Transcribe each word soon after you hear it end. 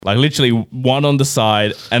Like literally one on the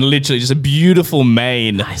side and literally just a beautiful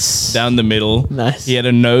mane down the middle. Nice. He had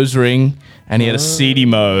a nose ring and he had a seedy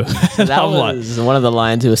mo. That was one of the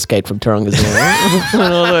lions who escaped from Taronga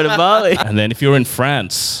went all the way to Bali. And then if you're in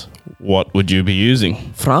France, what would you be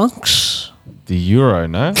using? Francs? The euro,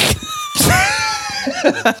 no?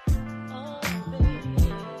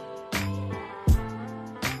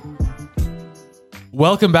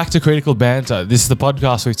 Welcome back to Critical Banter. This is the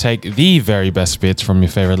podcast where we take the very best bits from your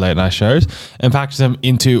favorite late night shows and package them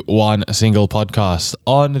into one single podcast.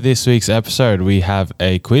 On this week's episode, we have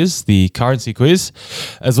a quiz, the currency quiz,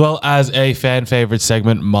 as well as a fan favorite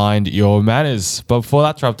segment, Mind Your Manners. But before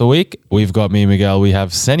that, throughout the week, we've got me, Miguel, we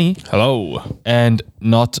have Seni. Hello. And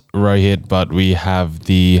not Rohit, but we have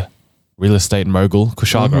the real estate mogul,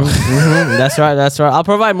 Kushagra. That's right. I'll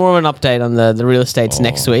provide more of an update on the real estates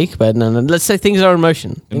next week, but no, let's say things are in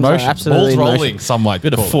motion. Things are absolutely Balls in rolling, motion. some might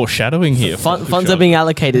Bit call of it. foreshadowing here. Funds are being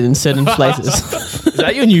allocated in certain places. Is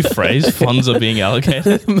that your new phrase? Funds are being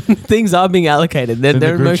allocated? Things are being allocated. They're In the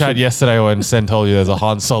in group motion. chat yesterday when Sen told you there's a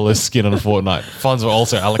Han Solo skin on Fortnite, funds were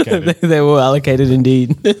also allocated. They were allocated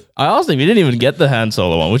indeed. I asked him, you didn't even get the Han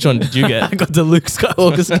Solo one. Which one did you get? I got the Luke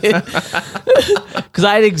Skywalker skin because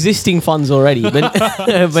I had existing funds already,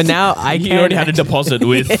 but now I You can already had a deposit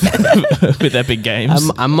with with Epic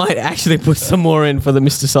Games. I might actually put some more in for the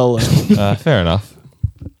Mr. Solo. Fair enough.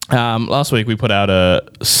 Last week we put out a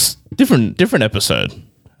different episode.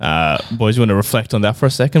 Boys, you want to reflect on that for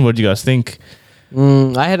a second? What did you guys think?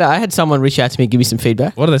 I had someone reach out to me, give me some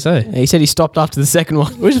feedback. What did they say? He said he stopped after the second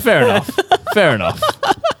one. Which is fair enough. Fair enough.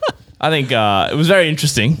 I think it was very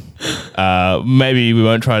interesting. Maybe we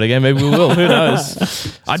won't try it again. Maybe we will. Who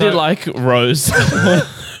knows? I did like Rose.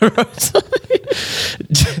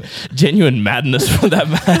 Genuine madness from that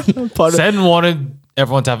man. Sen wanted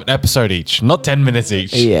everyone to have an episode each, not 10 minutes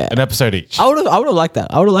each. Yeah. An episode each. I would have liked that.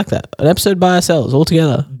 An episode by ourselves, all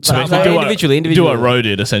together. So But if we individually. do what Ro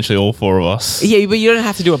did, essentially all four of us. Yeah, but you don't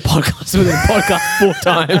have to do a podcast with a podcast 4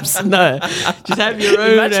 times. No, just have your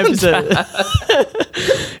own Imagine episode.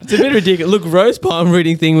 It's a bit ridiculous. Look, Rose palm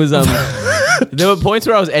reading thing was there were points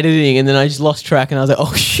where I was editing and then I just lost track and I was like,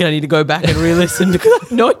 oh shit, I need to go back and re-listen because I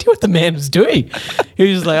had no idea what the man was doing. He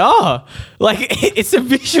was just like, oh, like it's a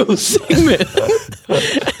visual segment.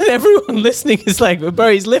 And everyone listening is like,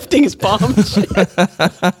 bro, he's lifting his palm.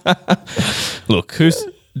 Look,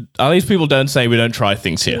 at least people don't say we don't try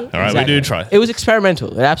things here. All right, Exactly. we do try. It was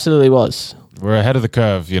experimental. It absolutely was. We're ahead of the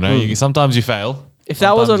curve, you know. Sometimes you fail. If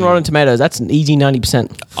that was on Rotten Tomatoes, that's an easy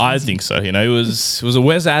 90%. I think so. You know, it was a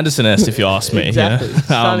Wes Anderson-esque, if you ask me. Exactly. You know?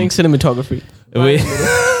 Stunning cinematography.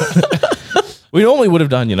 We normally would have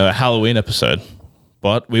done, a Halloween episode,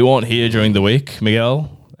 but we weren't here during the week.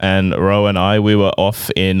 Miguel and Ro and I, we were off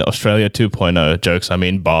in Australia 2.0. Jokes, I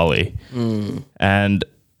mean Bali. And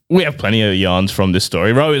we have plenty of yarns from this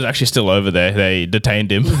story. Ro is actually still over there. They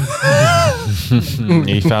detained him.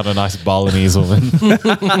 He found a nice Balinese woman.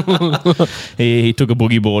 He took a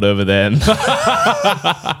boogie board over there. And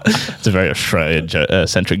it's a very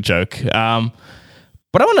Australian-centric joke.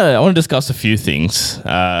 But I want to discuss a few things.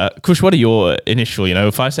 Kush, what are your initial,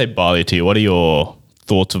 if I say Bali to you, what are your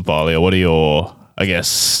thoughts of Bali, or what are your, I guess,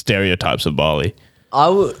 stereotypes of Bali? I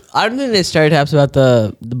don't think there's stereotypes about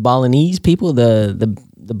the Balinese people, the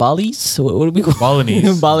Balis. What do we call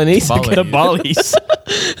Balinese. Balinese. Balinese. The Balis.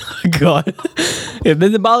 God. Yeah,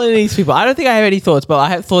 the Balinese people. I don't think I have any thoughts, but I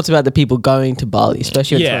have thoughts about the people going to Bali,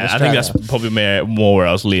 especially Yeah, I Australia. think that's probably more where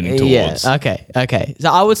I was leaning towards. Yeah, okay. So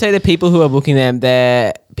I would say the people who are booking them,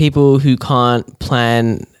 they're people who can't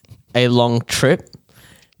plan a long trip.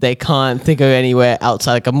 They can't think of anywhere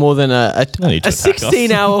outside, like more than a need to pack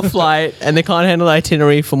 16-hour flight, and they can't handle the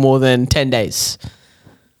itinerary for more than 10 days.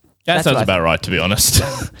 That That's sounds what I about right, to be honest.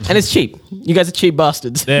 And it's cheap. You guys are cheap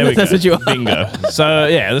bastards. There we go. That's what you are. Bingo. So,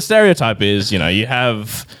 yeah, the stereotype is, you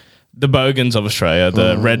have the bogans of Australia,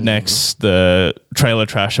 the rednecks, the trailer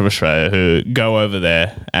trash of Australia who go over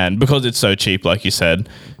there and because it's so cheap, like you said,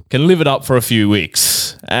 can live it up for a few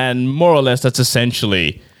weeks. And more or less, that's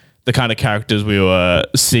essentially the kind of characters we were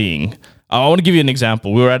seeing. I want to give you an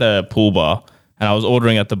example. We were at a pool bar and I was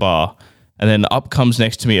ordering at the bar, and then up comes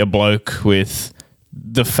next to me a bloke with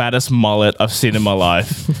the fattest mullet I've seen in my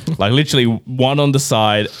life. Like literally one on the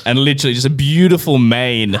side and literally just a beautiful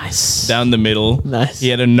mane down the middle. Nice. He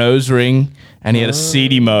had a nose ring and he had a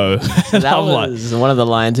seedy mo. And That I'm like, was one of the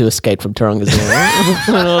lions who escaped from Taronga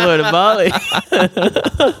went all the way to Bali.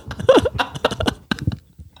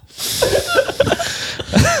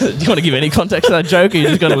 do you want to give any context to that joke, or you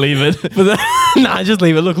just going to leave it? Nah, just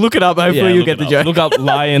leave it. Look it up. Hopefully you'll get the joke. Look up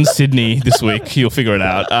Lion Sydney this week. You'll figure it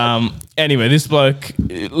out. Anyway, this bloke,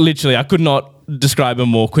 literally, I could not describe a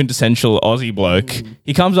more quintessential Aussie bloke.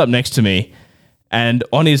 He comes up next to me, and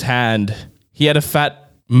on his hand, he had a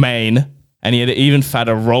fat mane, and he had an even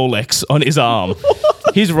fatter Rolex on his arm.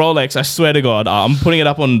 His Rolex, I swear to God, I'm putting it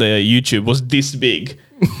up on the YouTube, was this big.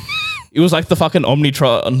 It was like the fucking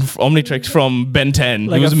Omnitrix from Ben 10.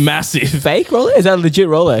 Like it was a massive. Fake Rolex? Is that a legit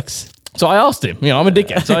Rolex? So I asked him, I'm a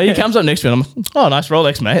dickhead. So he comes up next to me and I'm like, oh, nice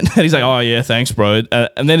Rolex, mate. And he's like, oh, yeah, thanks, bro.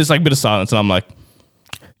 And then it's like a bit of silence and I'm like,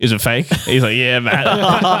 is it fake? He's like, yeah,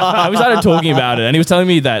 man. We started talking about it and he was telling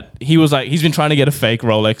me that he's been trying to get a fake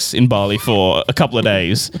Rolex in Bali for a couple of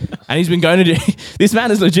days. And he's been going to this man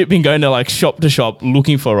has legit been going to like shop to shop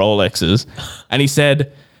looking for Rolexes. And he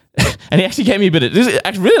said, and he actually gave me this is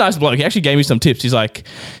actually really nice bloke. He actually gave me some tips. He's like,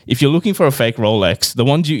 if you're looking for a fake Rolex,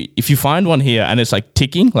 if you find one here and it's like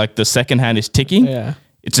ticking, like the second hand is ticking,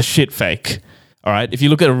 it's a shit fake. All right. If you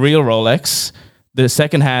look at a real Rolex, the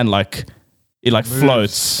second hand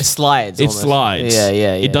floats. It slides. It almost. slides.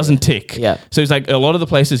 Yeah. It doesn't tick. Yeah. So it's like a lot of the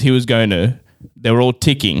places he was going to, they were all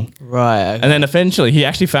ticking. Right. Okay. And then eventually he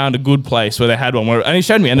actually found a good place where they had one and he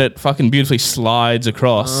showed me and it fucking beautifully slides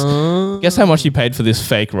across. Guess how much he paid for this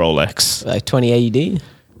fake Rolex? Like 20 AUD?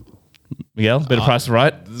 Miguel, bit of price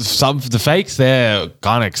right? Some the fakes, they're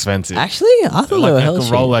kind of expensive. Actually, I thought they were like hell a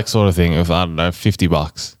cheap. Rolex sort of thing of, I don't know,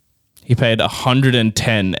 $50. He paid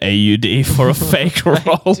 110 AUD for a fake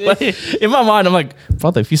Rolex. In my mind, I'm like,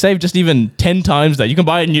 brother, if you save just even 10 times that, you can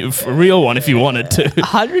buy a real one if you wanted to.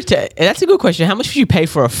 110. That's a good question. How much would you pay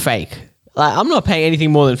for a fake? Like, I'm not paying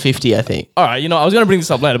anything more than 50, I think. All right, I was going to bring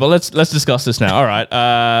this up later, but let's discuss this now. All right,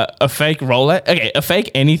 a fake Rolex. Okay, a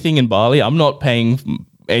fake anything in Bali, I'm not paying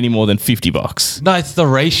any more than $50. No, it's the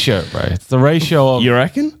ratio, bro. It's the ratio of You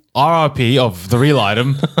reckon? RRP of the real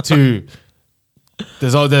item to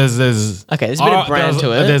there's Okay, there's a bit of brand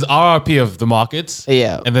to it. There's RRP of the markets.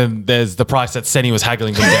 Yeah. And then there's the price that Senny was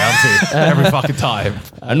haggling them down to every fucking time.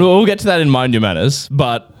 And we'll get to that in Mind Your Manners,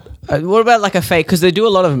 but What about like a fake? Because they do a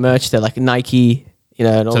lot of merch there, like Nike,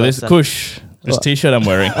 and all so that this stuff. Kush, this t-shirt I'm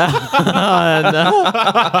wearing.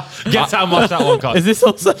 Guess how much that one cost? Is this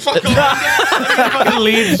also? fucking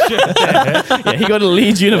Leeds shirt there. Yeah, he got a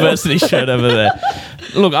Leeds University shirt over there.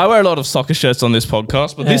 Look, I wear a lot of soccer shirts on this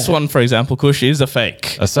podcast, but this one, for example, Kush, is a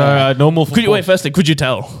fake. So normal Could you firstly, could you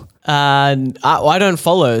tell? I don't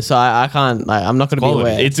follow, so I can't. Like, I'm not going to be Follow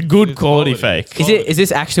it. aware. It's a good quality fake. Is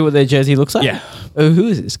this actually what their jersey looks like? Yeah. Who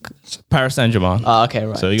is this? Paris Saint-Germain. Oh, okay,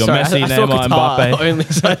 right. So you got Sorry, Messi, I saw Neymar, Qatar Mbappe. Only,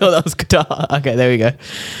 so I thought that was Qatar. Okay, there we go.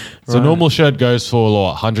 So normal shirt goes for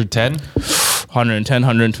 110. 110,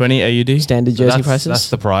 120 AUD. Standard jersey That's prices.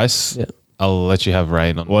 the price. Yeah. I'll let you have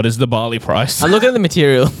rain on. What is the Bali price? I'm looking at the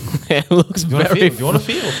material. It looks You want to very. feel? You want to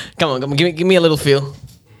feel? Come on, give me a little feel.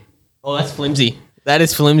 Oh, that's flimsy. That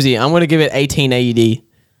is flimsy. I'm going to give it 18 AUD.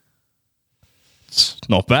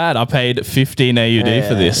 Not bad. I paid 15 AUD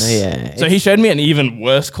for this. yeah. So he showed me an even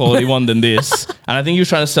worse quality one than this, and I think he was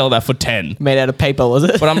trying to sell that for 10. Made out of paper, was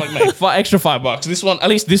it? But I'm like, mate, extra $5. This one, at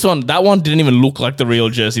least that one didn't even look like the real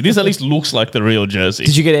jersey. This at least looks like the real jersey.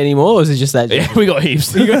 Did you get any more, or was it just that? Yeah, we got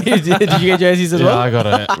heaps. Did you get jerseys as Yeah, well? I got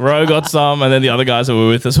it. Ro got some, and then the other guys that were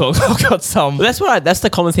with us all got some. But that's the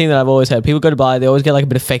common thing that I've always heard. People go to Bali, they always get like a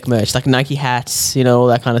bit of fake merch, like Nike hats, all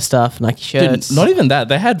that kind of stuff, Nike shirts. Dude, not even that.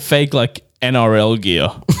 They had fake like NRL gear,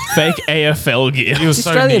 fake AFL gear. It was It's so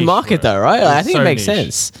Australian niche, market bro. though, right? Like, I think so it makes niche.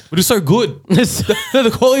 sense. But it was so good.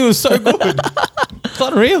 The quality was so good. It's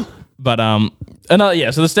unreal. But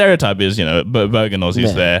another so the stereotype is Bogan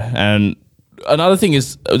Aussies there, and another thing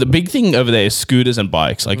is the big thing over there is scooters and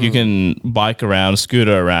bikes. Like you can bike around,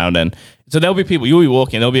 scooter around, and so there'll be people. You'll be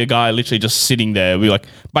walking, there'll be a guy literally just sitting there. We'll be like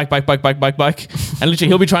bike, and literally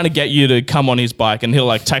he'll be trying to get you to come on his bike, and he'll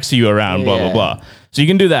like taxi you around, blah blah blah. So you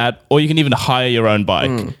can do that, or you can even hire your own bike,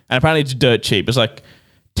 and apparently it's dirt cheap. It's like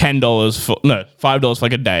 $5 for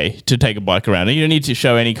like a day to take a bike around, and you don't need to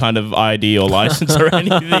show any kind of ID or license or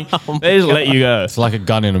anything. They just let you go. It's like a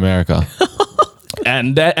gun in America.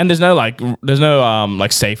 And there's no like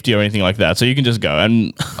safety or anything like that, so you can just go.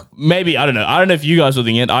 And maybe I don't know if you guys were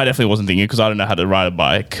thinking it. I definitely wasn't thinking it because I don't know how to ride a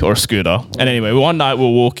bike or a scooter. And anyway, one night we were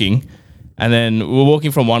walking, and then we were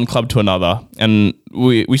walking from one club to another, and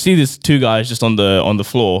we see these two guys just on the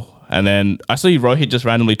floor. And then I see Rohit just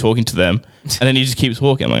randomly talking to them, and then he just keeps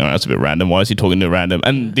walking. I'm like, oh, that's a bit random. Why is he talking to random?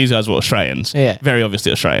 And these guys were Australians, very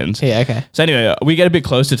obviously Australians. Yeah, okay. So anyway, we get a bit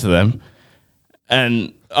closer to them,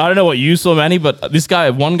 and I don't know what you saw, Manny, but there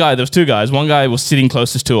was two guys. One guy was sitting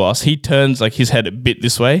closest to us. He turns like his head a bit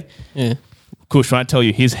this way. Yeah. Kush, when I tell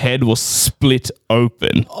you, his head was split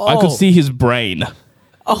open. I could see his brain.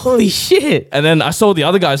 Holy shit. And then I saw the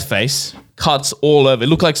other guy's face cuts all over. It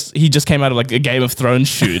looked like he just came out of like a Game of Thrones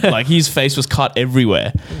shoot. Like his face was cut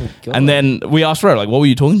everywhere. God. And then we asked Ro, like, what were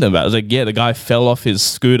you talking to him about? I was like, yeah, the guy fell off his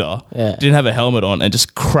scooter, didn't have a helmet on, and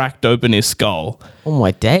just cracked open his skull. Oh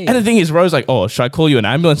my day. And the thing is, Ro's like, oh, should I call you an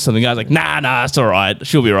ambulance? And the guy's like, nah, it's all right.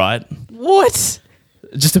 She'll be right. What?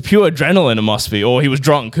 Just a pure adrenaline it must be, or he was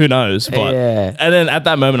drunk, who knows. But and then at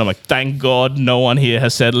that moment I'm like, thank God no one here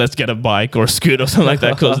has said let's get a bike or a scooter or something like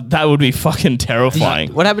that, because that would be fucking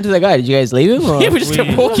terrifying. What happened to that guy? Did you guys leave him? Or? Yeah, we just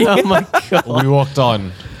kept walking. Oh my God. We walked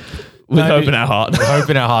on. With hope in our heart. Hope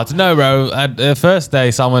in our hearts. No, bro. At the first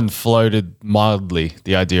day, someone floated mildly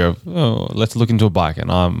the idea of, oh, let's look into a bike.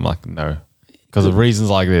 And I'm like, no. Because of reasons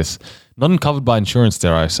like this. Not covered by insurance,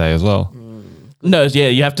 dare I say, as well. No, yeah,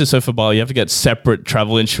 you have to, so for Bali, you have to get separate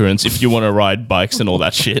travel insurance if you want to ride bikes and all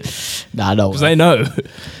that shit. Nah, no. Because they know.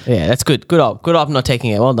 Yeah, that's good. Good up not taking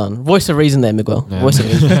it. Well done. Voice of reason there, Miguel. Yeah. Voice of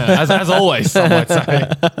reason. as always, some might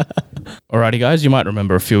say. Alrighty, guys, you might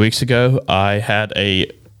remember a few weeks ago, I had a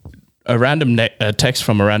random text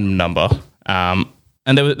from a random number, and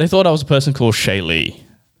they thought I was a person called Shay Lee.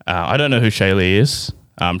 I don't know who Shay Lee is.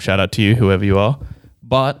 Shout out to you, whoever you are.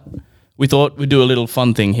 But we thought we'd do a little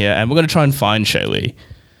fun thing here, and we're going to try and find Shay Lee.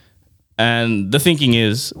 And the thinking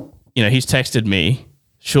is, he's texted me.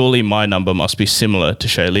 Surely my number must be similar to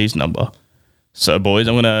Shay Lee's number. So, boys,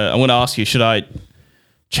 I'm gonna ask you: should I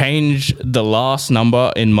change the last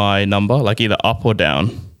number in my number, like either up or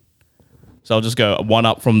down? So I'll just go one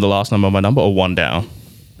up from the last number of my number, or one down,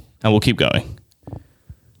 and we'll keep going.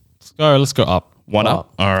 Let's go up. One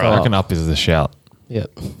up. All right. I reckon up is the shout.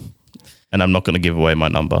 Yep. And I'm not going to give away my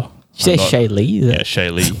number. You say Shay Lee? Yeah, Shay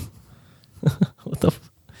Lee. What the?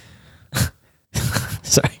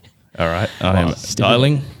 Sorry. All right. I am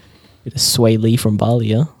dialing. Bit of Sway Lee from Bali,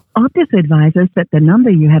 yeah? Optus advises that the number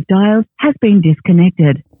you have dialed has been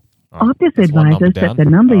disconnected. Optus advises that the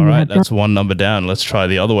number you have dialed... That's one number down. Let's try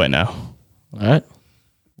the other way now. All right.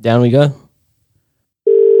 Down we go.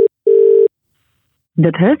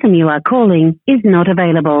 The person you are calling is not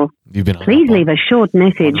available. Please leave a short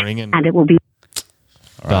message and it will be...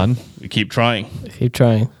 Done. We keep trying. Keep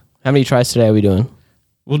trying. How many tries today are we doing?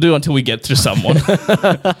 We'll do until we get to someone. This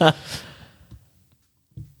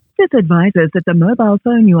advises that the mobile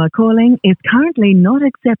phone you are calling is currently not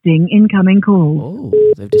accepting incoming calls.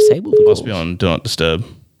 Oh, they've disabled the Must be on Do Not Disturb.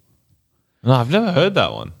 No, I've never heard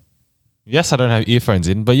that one. Yes, I don't have earphones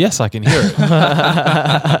in, but yes, I can hear it.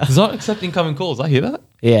 It's not accepting incoming calls. I hear that.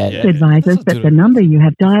 Yeah. This advises that the number you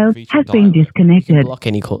have dialed has been disconnected. Block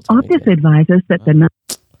any calls. Optus advises that the number...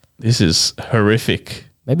 This is horrific.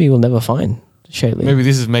 Maybe we'll never find Shay Lee. Maybe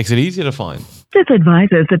this makes it easier to find. This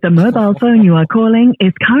advises that the mobile phone you are calling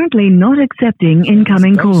is currently not accepting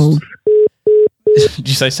incoming calls. Did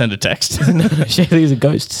you say send a text? No, Shay Lee's a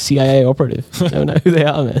ghost CIA operative. I don't know who they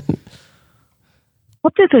are, man.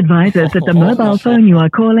 Optus advises that the mobile phone you are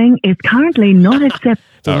calling is currently not accepting...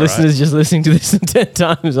 The listeners just listening to this 10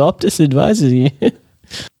 times. Optus advises you.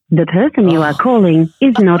 The person you are calling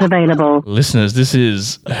is not available. Listeners, this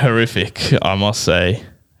is horrific, I must say.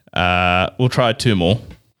 We'll try two more.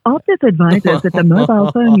 Optus advises that the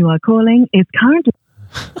mobile phone you are calling is currently...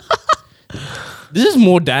 This is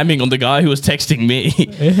more damning on the guy who was texting me.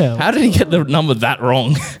 Yeah. How did he get the number that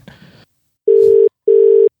wrong?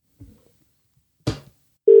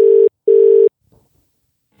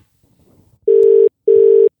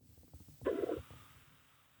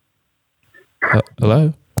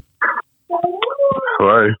 Hello?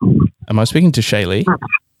 Hello? Am I speaking to Shay Lee?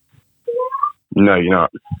 No, you're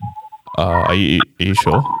not. Are you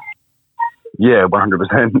sure? Yeah,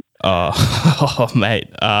 100%. Oh, mate.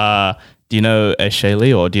 Do you know a Shay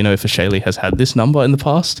Lee, or do you know if a Shay Lee has had this number in the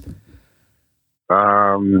past?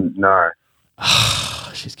 No.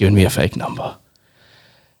 She's given me a fake number.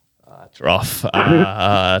 It's rough.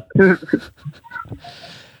 Have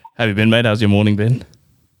you been, mate? How's your morning been?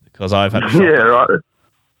 Because I've had a shock. Yeah, right.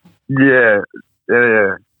 Yeah.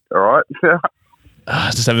 All right.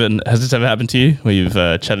 Has this ever happened to you, where you've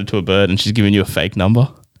chatted to a bird and she's given you a fake number?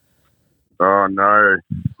 Oh, no.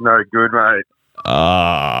 No good, mate.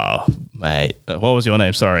 Oh, mate. What was your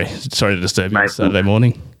name? Sorry to disturb you on Saturday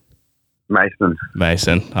morning. Mason.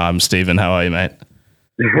 I'm Stephen. How are you, mate?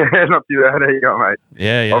 Not too bad. How you going, mate?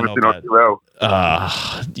 Yeah. Obviously not too well.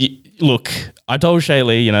 Look, I told Shay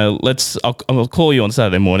Lee, I'll call you on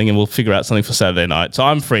Saturday morning and we'll figure out something for Saturday night. So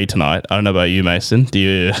I'm free tonight. I don't know about you, Mason. Do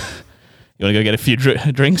you want to go get a few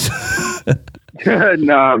drinks?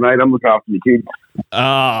 No, mate. I'm looking after the kids.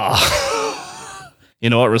 You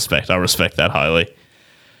know what? I respect that highly.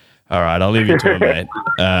 All right, I'll leave you to it, mate.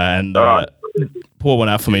 And pour one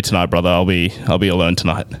out for me tonight, brother. I'll be alone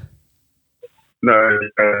tonight. No,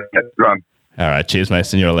 run. All right. Cheers,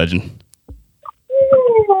 Mason. You're a legend.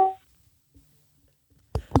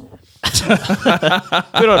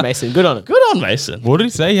 Good on Mason. Good on it. Good on Mason. What did he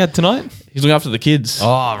say he had tonight? He's looking after the kids.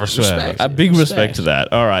 Oh, respect. A big respect to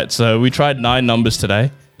that. All right. So we tried 9 numbers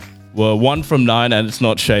today. We're 1 from 9, and it's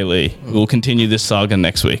not Shay Lee. We'll continue this saga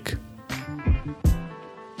next week.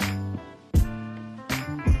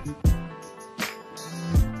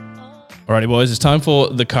 Alrighty, boys, it's time for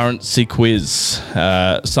the currency quiz.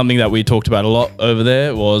 Something that we talked about a lot over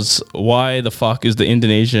there was why the fuck is the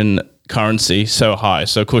Indonesian currency so high?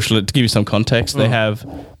 So, Kush, to give you some context, they have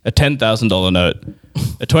a $10,000 note,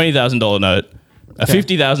 a $20,000 note, a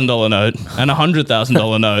 $50,000 note, and a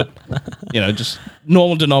 $100,000 note. Just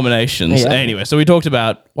normal denominations. Yeah. Anyway, so we talked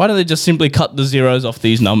about why don't they just simply cut the zeros off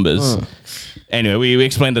these numbers? Anyway, we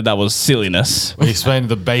explained that was silliness. We explained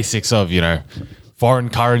the basics of, foreign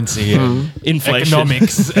currency and Inflation.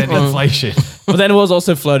 economics and inflation. But then it was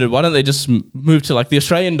also floated, why don't they just move to like the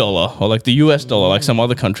Australian dollar or like the US dollar like some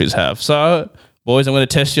other countries have? So, boys, I'm going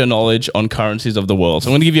to test your knowledge on currencies of the world. So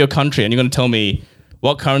I'm going to give you a country and you're going to tell me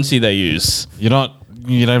what currency they use. You don't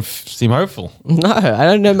seem hopeful. No, I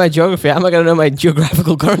don't know my geography. How am I going to know my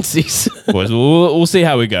geographical currencies? Boys, we'll see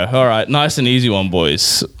how we go. All right, nice and easy one,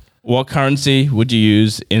 boys. What currency would you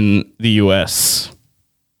use in the US?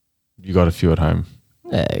 You got a few at home.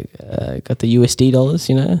 Got the USD dollars,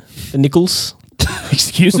 the nickels,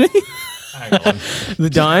 Excuse me? Hang on. the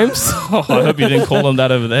dimes. Oh, I hope you didn't call them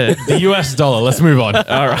that over there. The US dollar. Let's move on.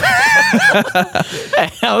 All right.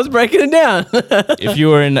 I was breaking it down. If you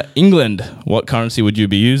were in England, what currency would you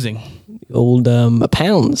be using? Old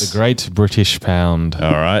pounds. The Great British Pound.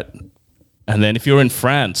 All right. And then if you were in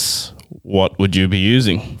France, what would you be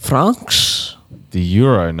using? Francs. The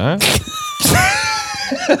euro, no?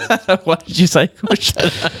 What did you say?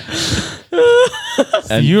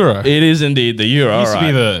 The euro. It is indeed the euro. It All used to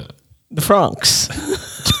be right. The francs.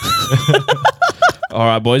 All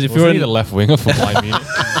right, boys. If Was you're he in the left winger for Bayern Munich?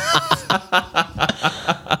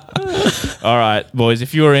 All right, boys.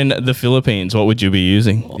 If you were in the Philippines, what would you be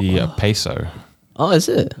using? The peso. Oh, is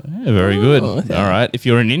it? Yeah, very good. okay. All right. If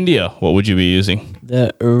you're in India, what would you be using?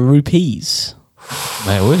 The rupees.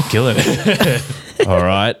 Man, we're killing it. All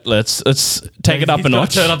right. Let's take it up a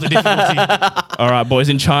notch. Turn up the difficulty. All right, boys.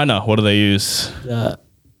 In China, what do they use?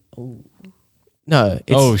 No. It's,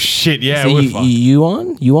 Oh shit! Yeah, it's we're the fucked.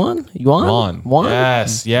 yuan. One.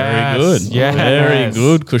 Yes. Very good. Yes. Very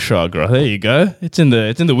good, Kushagra. There you go. It's in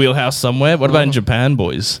the wheelhouse somewhere. What about in Japan,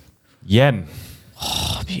 boys? Yen.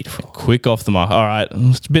 Oh, beautiful. Quick off the mark. All right.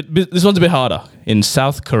 It's a bit, this one's a bit harder. In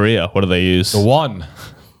South Korea, what do they use? The won.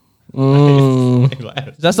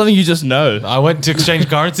 Is that something you just know? I went to exchange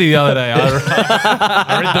currency the other day.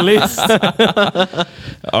 I read the list.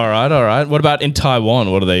 All right, all right. What about in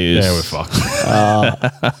Taiwan? What do they use? Yeah, we're fucked.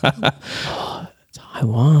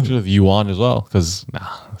 Taiwan. Should have yuan as well, because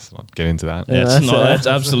let's not get into that. Yeah, let's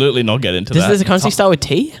absolutely not get into that. Does the currency start with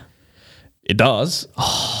T? It does.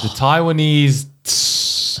 The Taiwanese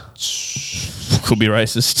Could be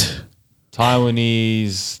racist.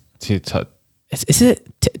 Is it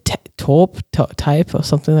type or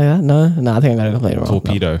something like that? No, I think I got it completely wrong.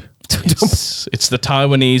 torpedo. It's the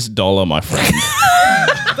Taiwanese dollar, my friend.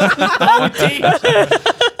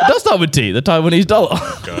 It does start with T, the Taiwanese dollar.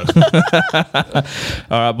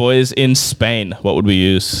 All right, boys. In Spain, what would we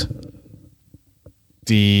use?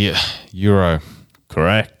 The euro.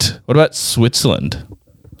 Correct. What about Switzerland?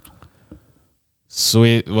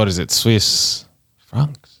 What is it? Swiss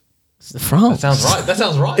francs. It's the francs. That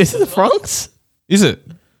sounds right. Is it the francs? Is it?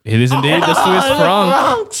 It is indeed the Swiss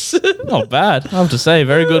franc. Not bad, I have to say.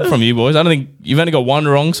 Very good from you, boys. I don't think you've only got one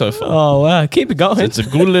wrong so far. Oh wow, keep it going. It's a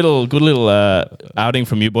good little outing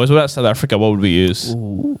from you, boys. What about South Africa? What would we use?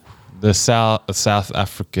 The South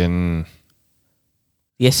African.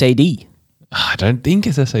 The SAD. I don't think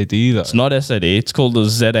it's SAD though. It's not SAD. It's called the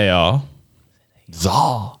ZAR.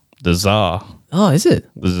 ZAR. The ZAR. Oh, is it?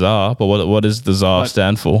 The ZAR. But what does the ZAR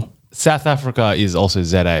stand for? South Africa is also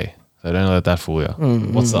ZA. So don't let that fool you.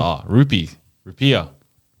 What's the R? Rupee. Rupiah.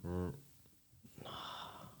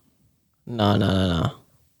 No. No,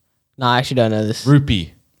 I actually don't know this.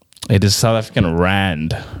 Rupee. It is South African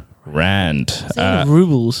rand. Rand.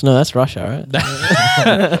 Rubles. No, that's Russia, right?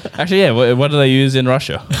 Actually, yeah. What do they use in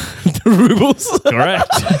Russia? The rubles. Correct.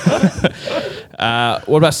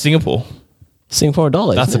 What about Singapore? Singapore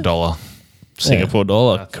dollar. That's a isn't it? dollar. Singapore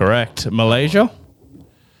dollar. Correct. Malaysia?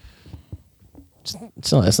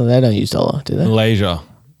 It's not. They don't use dollar, do they? Malaysia.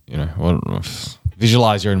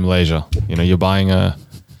 Visualize you're in Malaysia. You're buying a.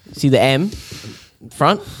 See the M in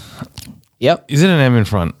front? Yep. Is it an M in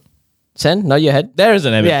front? Send. Nod your head. There is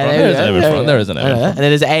an M in front. There is an M in front. There is an M in And front. then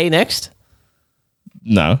there's A next.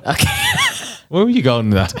 No. Where were you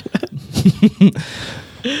going with that?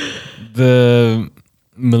 The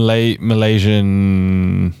Malaysian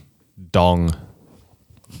dong.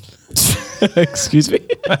 Excuse me.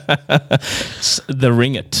 The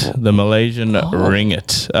ringgit. The Malaysian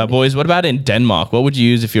ringgit. Boys, what about in Denmark? What would you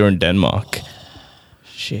use if you're in Denmark?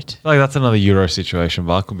 Shit. Like that's another euro situation,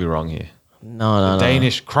 but I could be wrong here. No.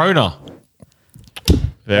 Danish kroner.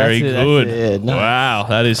 Very That's it, good. that's it. Nice. Wow,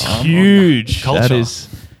 that is huge. Culture. That is.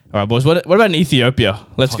 All right, boys. What about in Ethiopia?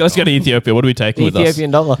 Let's go to Ethiopia. What are we taking with us?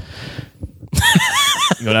 Ethiopian dollar.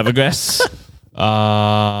 You want to have a guess?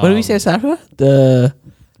 What do we say, Sarah? The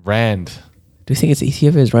Rand. do you think it's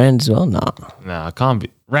Ethiopia's rand as well? No. No, it can't be.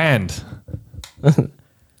 Rand.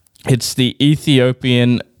 It's the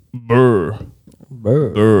Ethiopian birr.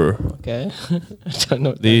 Birr. Okay. I don't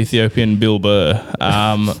know. The Ethiopian bill birr.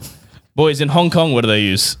 Boys, in Hong Kong, what do they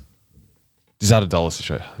use? Is that a dollar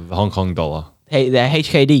situation? The Hong Kong dollar. Hey, they're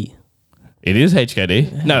HKD. It is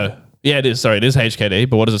HKD. No. Yeah, it is. Sorry, it is HKD.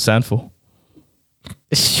 But what does it stand for?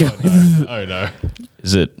 Sure. Oh no.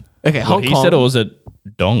 Is it Okay, what Hong he Kong. said, or is it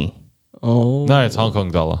dong? Oh. No, it's Hong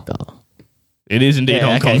Kong dollar. It is indeed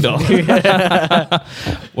Yeah, Hong Kong dollar.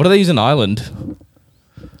 What do they use in Ireland?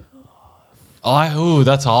 Ooh,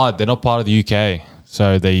 that's hard. They're not part of the UK,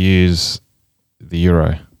 so they use the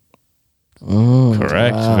euro.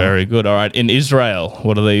 Correct. Very good. All right. In Israel,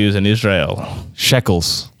 what do they use in Israel?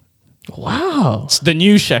 Shekels. Wow. It's the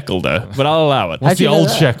new shekel, though, but I'll allow it. What's the you know old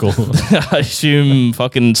that? shekel? I assume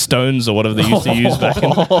fucking stones or whatever they used to use back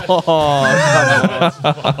in.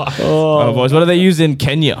 Oh, boys, what do they use in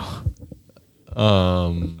Kenya?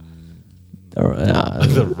 The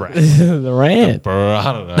The rand. the rand. Bro,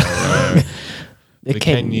 I don't know. Bro. The The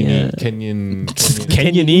Kenya. Kenyan.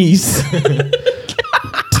 Kenyanese.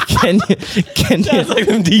 Kenyan. like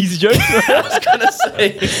them D's jokes. I was gonna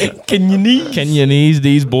say. Kenyanese,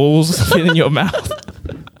 these balls fit in your mouth.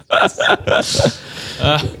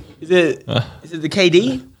 Is it the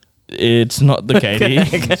KD? It's not the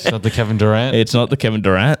KD. It's not the Kevin Durant. It's not the Kevin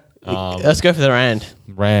Durant. Let's go for the rand.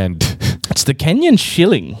 Rand. It's the Kenyan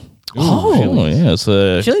shilling. Oh. Yeah. It's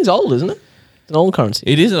a. Shilling's old, isn't it? It's an old currency.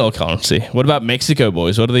 It is an old currency. What about Mexico,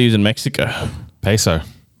 boys? What do they use in Mexico? Peso.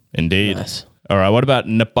 Indeed. Nice. All right. What about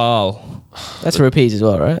Nepal? That's rupees as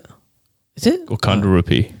well, right? Is it? What kind of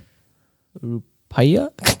rupee? Paya?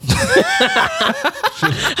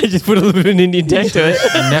 I just put a little bit of an Indian tag to it.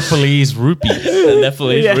 Nepalese rupee. The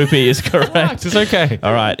Nepalese rupee is correct. It's okay.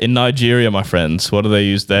 All right. In Nigeria, my friends, what do they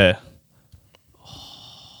use there?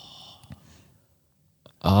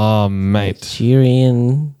 Oh, mate.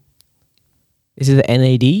 Nigerian. Is it the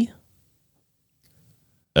NAD?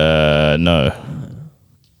 No.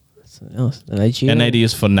 Something else. The Nigerian. NAD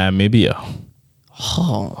is for Namibia.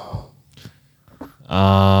 Oh.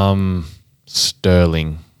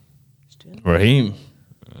 Sterling. Raheem.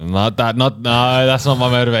 No, that's not my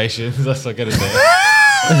motivation. That's not gonna say.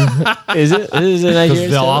 Is it? Is it Because Nigerian? the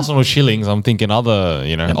sterling? last one was shillings. I'm thinking other,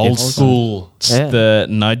 old school. It's Yeah. the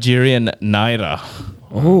Nigerian naira.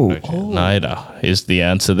 Oh. Naira is the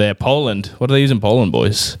answer there. Poland. What do they use in Poland,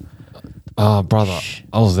 boys? Oh, brother,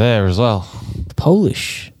 I was there as well.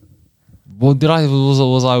 Polish. Well,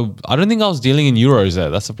 was I? I don't think I was dealing in euros there.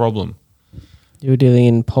 That's the problem. You were dealing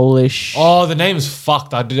in Polish. Oh, the name's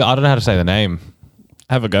fucked. I don't know how to say the name.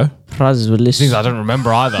 Have a go. Things I don't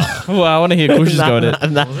remember either. Well, I want to hear Kush's go at it.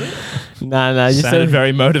 No, just Sounded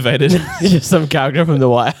very motivated. just some character from The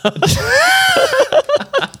Wire.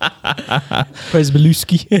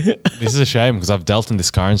 Presbeluski. This is a shame because I've dealt in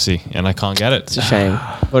this currency and I can't get it. It's a shame.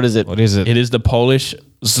 What is it? What is it? It is the Polish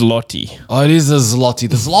zloty. Oh, it is a zloty.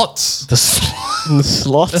 The zlots. The The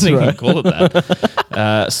slots, I think you bro. can call it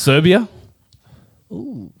that. Serbia.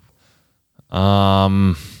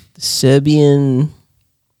 Serbian.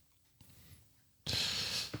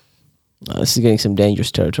 Oh, this is getting some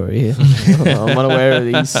dangerous territory here. I'm unaware of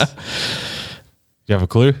these. Do you have a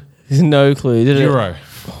clue? There's no clue. Did it? Euro.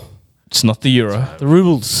 It's not the euro. The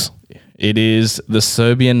rubles. It is the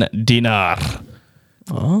Serbian dinar.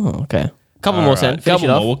 Oh, okay. Couple more, Sam. Finish it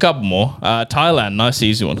off. Well, couple more. Thailand, nice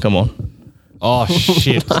easy one. Come on. Oh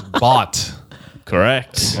shit. But.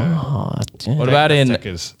 Correct. Oh, damn. What about in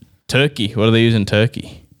Checkers. Turkey? What do they use in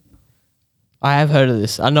Turkey? I have heard of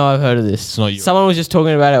this. I know I've heard of this. It's not you. Someone was just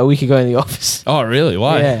talking about it a week ago in the office. Oh, really?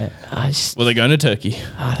 Why? Yeah. Well, they're going to Turkey.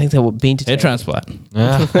 I think they were been to Hair Turkey. transplant.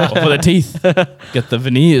 Or for the teeth. Get the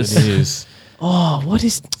veneers. It is. Oh, what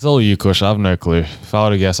is... It's all you, Kush. I have no clue. If I were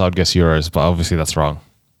to guess, I'd guess euros, but obviously that's wrong.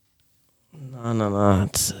 No.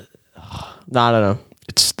 It's... No, I don't know.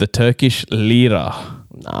 It's the Turkish lira.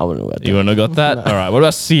 No, I wouldn't have got You wouldn't have got that? All right. What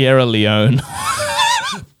about Sierra Leone?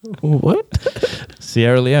 that. What?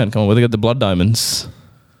 Sierra Leone. Come on, where they got the blood diamonds?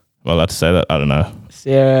 Well, allowed to say that? I don't know.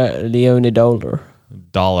 Sierra Leone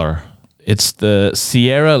Dollar. It's the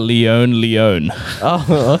Sierra Leone.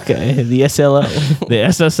 Oh, okay. The SLL.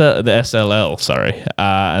 the SLL, sorry.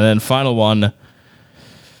 And then final one,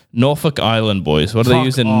 Norfolk Island, boys. What do they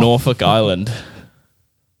use in Norfolk Island?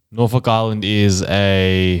 Norfolk Island is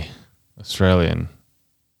a Australian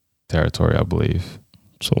territory, I believe.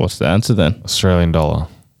 So what's the answer then? Australian dollar.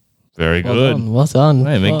 Very good. Well done.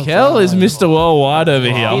 Hey, Mikel is Mr. Worldwide over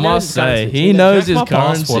here, I must say. He knows his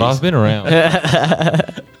currency. I've been around.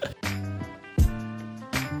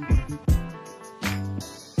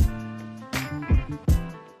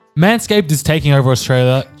 Manscaped is taking over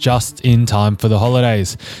Australia just in time for the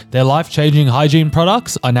holidays. Their life-changing hygiene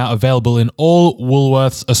products are now available in all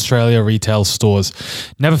Woolworths Australia retail stores.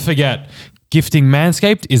 Never forget, gifting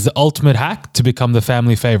Manscaped is the ultimate hack to become the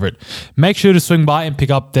family favourite. Make sure to swing by and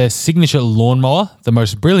pick up their signature lawnmower, the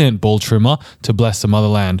most brilliant ball trimmer to bless the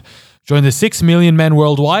motherland. Join the 6 million men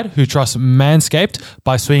worldwide who trust Manscaped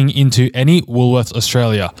by swinging into any Woolworths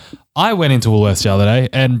Australia. I went into Woolworths the other day,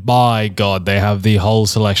 and by God, they have the whole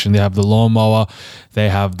selection. They have the lawnmower, they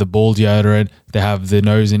have the ball deodorant, they have the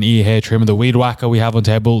nose and ear hair trimmer, the weed whacker we have on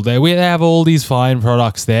table. They have all these fine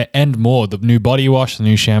products there and more. The new body wash, the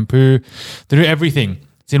new shampoo, the new everything.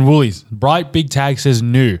 It's in Woolies. Bright big tag says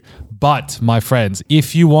new. But, my friends,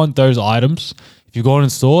 if you want those items, if you go in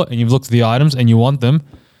store and you've looked at the items and you want them,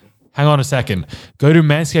 hang on a second. Go to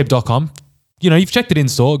manscaped.com. You know, you've checked it in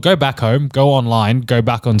store, go back home, go online, go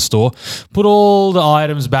back on store, put all the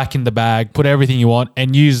items back in the bag, put everything you want,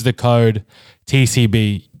 and use the code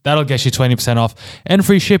TCB. That'll get you 20% off and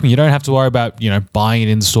free shipping. You don't have to worry about, buying it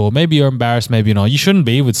in store. Maybe you're embarrassed, maybe you're not. You shouldn't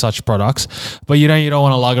be with such products, but you don't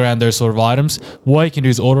want to lug around those sort of items. What you can do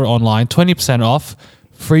is order online, 20% off,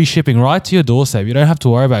 free shipping right to your doorstep. You don't have to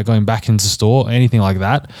worry about going back into store or anything like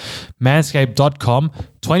that. Manscaped.com,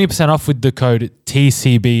 20% off with the code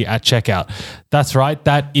TCB at checkout. That's right.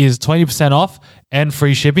 That is 20% off and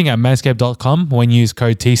free shipping at manscaped.com when you use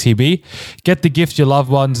code TCB. Get the gift your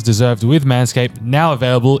loved ones deserved with Manscaped, now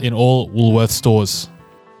available in all Woolworths stores.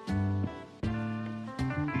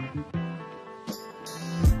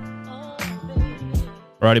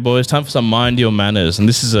 Alrighty, boys, time for some Mind Your Manners. And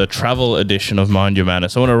this is a travel edition of Mind Your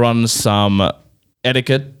Manners. I want to run some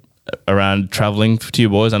etiquette around traveling to you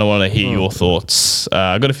boys, and I want to hear your thoughts.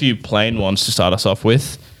 I've got a few plain ones to start us off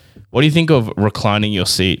with. What do you think of reclining your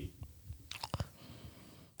seat?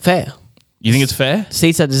 Fair. You think it's fair?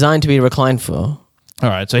 Seats are designed to be reclined for. All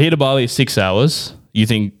right, so here to Bali is 6 hours. You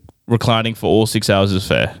think reclining for all 6 hours is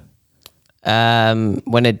fair?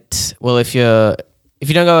 If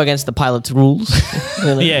you don't go against the pilot's rules.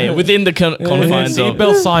 Yeah, within the confines of...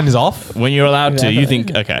 Seatbelt sign is off. When you're allowed to, you think,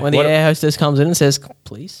 okay. When the air hostess comes in and says,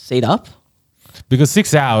 please, seat up. Because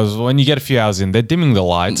 6 hours, when you get a few hours in, they're dimming the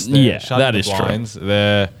lights. They're shutting that the is blinds, true.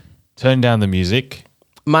 They're turning down the music.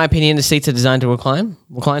 My opinion, the seats are designed to recline.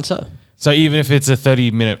 Recline so. So even if it's a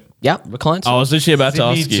 30-minute... Yeah, recline so. I was literally about to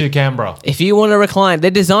ask Sydney you. to Canberra. If you want to recline, they're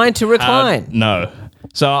designed to recline. No.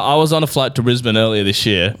 So I was on a flight to Brisbane earlier this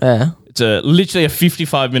year. Yeah. It's literally a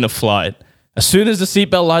 55-minute flight. As soon as the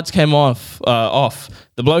seatbelt lights came off,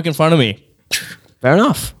 the bloke in front of me... Fair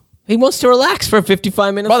enough. He wants to relax for a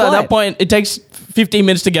 55-minute flight. At that point, it takes 15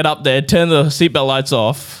 minutes to get up there, turn the seatbelt lights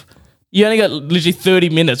off. You only got literally 30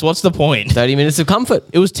 minutes. What's the point? 30 minutes of comfort.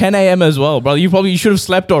 It was 10 a.m. as well, brother. You should have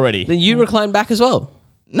slept already. Then you recline back as well.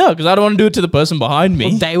 No, because I don't want to do it to the person behind me.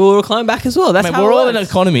 Well, they will recline back as well. That's how we're it all in works.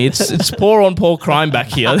 an economy. It's poor on poor crime back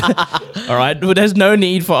here. All right? But there's no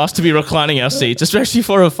need for us to be reclining our seats, especially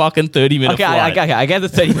for a fucking 30-minute flight. Okay, I get the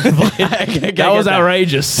 30-minute flight. That was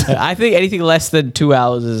outrageous. I think anything less than 2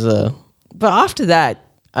 hours is... But after that,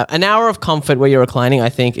 an hour of comfort where you're reclining, I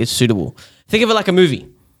think, is suitable. Think of it like a movie.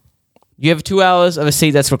 You have 2 hours of a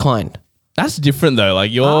seat that's reclined. That's different, though.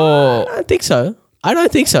 Like, I don't think so.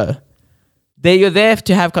 You're there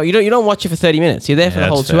to have... You don't watch it for 30 minutes. You're there for the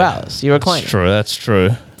whole 2 hours. You're reclining. That's true.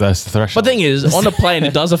 That's the threshold. But the thing is, on a plane,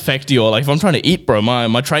 it does affect you. Like, if I'm trying to eat, bro,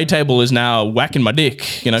 my tray table is now whacking my dick.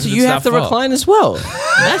 So you have to recline as well. So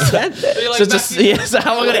how am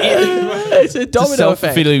I going to eat? It's a domino effect.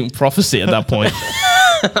 Self-fulfilling prophecy at that point.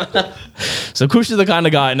 So Kush is the kind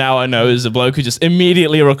of guy now I know is a bloke who just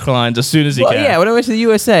immediately reclines as soon as he can. Yeah, when I went to the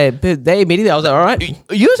USA, they immediately, I was like, all right.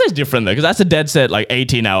 USA's different though, because that's a dead set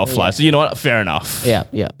 18-hour flight. So you know what? Fair enough. Yeah.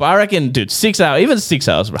 But I reckon, dude, 6 hours, even 6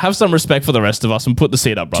 hours, have some respect for the rest of us and put the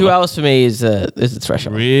seat up, brother. 2 hours for me is the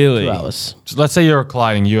threshold. Really? 2 hours. So let's say you're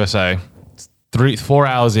reclining USA. 4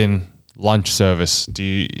 hours in, lunch service,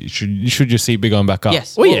 should your seat be going back up?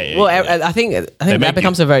 Yes. Well, yeah. I think make that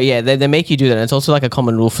becomes a very they make you do that. And it's also like a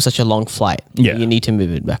common rule for such a long flight. Yeah. You need to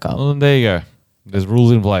move it back up. Well, there you go. There's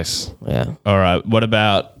rules in place. Yeah. All right. What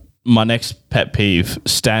about my next pet peeve?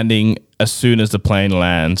 Standing as soon as the plane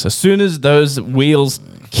lands. As soon as those wheels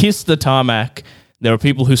kiss the tarmac, there are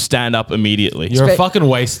people who stand up immediately. You're a fucking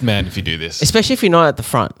waste man if you do this. Especially if you're not at the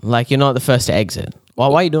front. Like you're not the first to exit. Why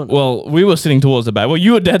are you doing that? Well, we were sitting towards the back. Well,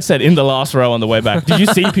 you were dead set in the last row on the way back. Did you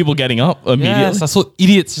see people getting up immediately? Yes, I saw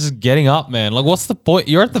idiots just getting up, man. Like, what's the point?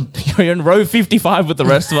 You're at the... You're in row 55 with the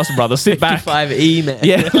rest of us, brother. Sit back. 55E, man.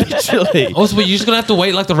 Yeah, literally. Also, but you're just going to have to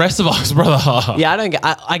wait like the rest of us, brother. Yeah,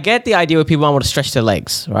 I get the idea where people want to stretch their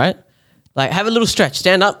legs, right? Like have a little stretch,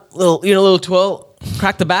 stand up, little twirl,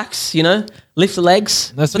 crack the backs, lift the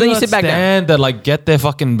legs. That's but then you sit back down. stand that like get their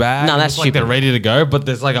fucking bag. No, and that's it's like they're stupid. ready to go, but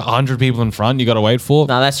there's like 100 people in front you got to wait for.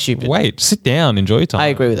 No, that's stupid. Wait, sit down, enjoy your time. I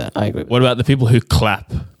agree with that. What about the people who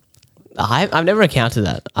clap? I've never encountered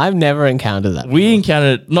that. We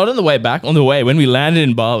encountered, not on the way back, on the way, when we landed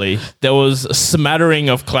in Bali, there was a smattering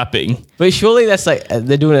of clapping. But surely that's like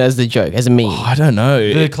they're doing it as the joke, as a meme. I don't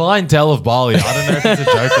know. The clientele of Bali, I don't know if it's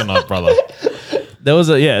a joke or not, brother. There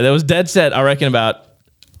was dead set, I reckon, about,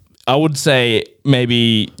 I would say,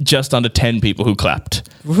 maybe just under 10 people who clapped.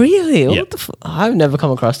 Really? Yeah. What the I've never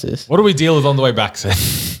come across this. What do we deal with on the way back, Sam?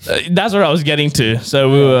 That's what I was getting to.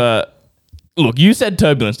 So we were... Look, you said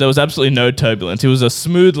turbulence. There was absolutely no turbulence. It was a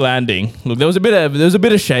smooth landing. Look, there was a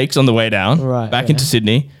bit of shakes on the way down, back into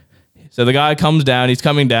Sydney. So the guy comes down. He's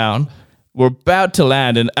coming down. We're about to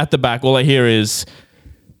land, and at the back, all I hear is,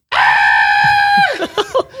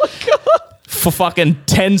 oh my God, for fucking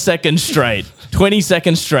 10 seconds straight, 20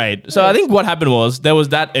 seconds straight. So I think what happened was there was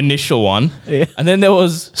that initial one, and then there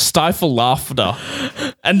was stifled laughter,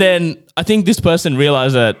 and then I think this person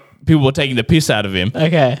realized that people were taking the piss out of him.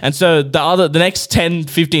 Okay. And so the next 10,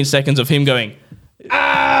 15 seconds of him going,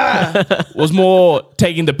 was more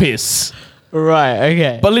taking the piss. Right,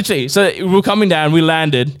 okay. But literally, so we're coming down, we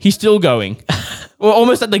landed, he's still going. We're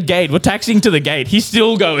almost at the gate, we're taxiing to the gate, he's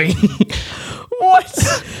still going.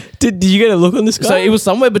 what? Did you get a look on this guy? So it was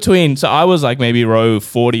somewhere between, so I was like maybe row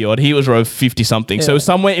 40 odd, he was row 50 something. So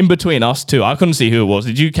somewhere in between us two. I couldn't see who it was.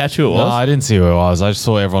 Did you catch who it was? No, I didn't see who it was. I just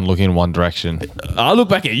saw everyone looking in one direction. I look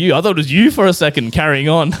back at you, I thought it was you for a second carrying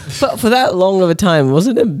on. But for that long of a time, was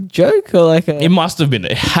it a joke or like a... It must have been,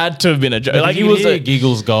 it had to have been a joke. Like Like you it was hear a,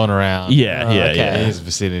 giggles going around. yeah. In his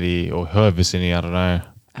vicinity or her vicinity, I don't know.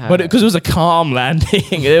 But because it was a calm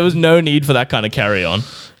landing, there was no need for that kind of carry on.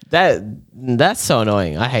 That's so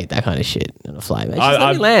annoying. I hate that kind of shit on a flight, man. Just I-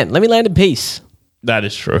 let me land. Let me land in peace. That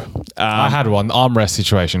is true. I had one armrest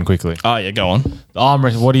situation quickly. Oh yeah, go on. The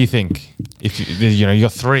armrest. What do you think? If you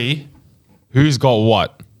got three, who's got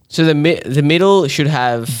what? So the middle should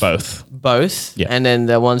have Both. Yeah. and then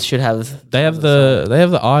the ones should have. They have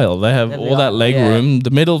the aisle. They have all that leg yeah. room.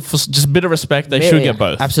 The middle, for just a bit of respect, they should get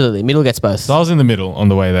both. Absolutely, middle gets both. So I was in the middle on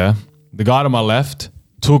the way there. The guy to my left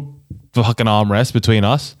took the fucking armrest between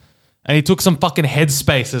us, and he took some fucking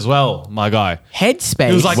headspace as well. My guy. Headspace.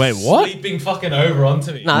 He was like Wait, what? sleeping fucking over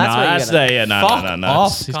onto me. No, that's what you're gonna- Fuck No.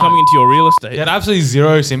 off, He's cunt. coming into your real estate. He had absolutely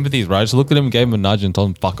zero sympathies, bro. I just looked at him, gave him a nudge, and told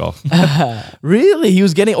him fuck off. Really? He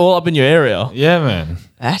was getting all up in your area. Yeah, man.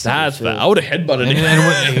 That's That's bad. I would have headbutted And, him.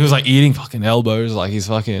 and he was like eating fucking elbows, like he's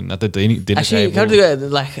fucking at the dinner Actually, table. come to go,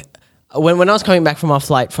 like when I was coming back from our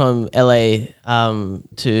flight from LA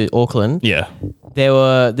to Auckland, Yeah.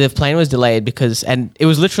 the plane was delayed because, and it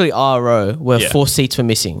was literally our row where Yeah. 4 seats were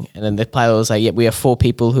missing, and then the pilot was like, "Yeah, we have 4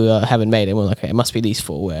 people who haven't made it." And we're like, "Okay, it must be these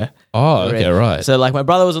 4 where." Oh, okay, right. So like my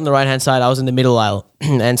brother was on the right hand side, I was in the middle aisle,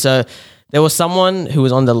 and so there was someone who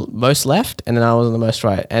was on the most left, and then I was on the most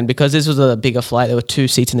right. And because this was a bigger flight, there were 2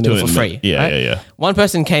 seats in the middle in for the free. middle. Yeah, right? yeah. One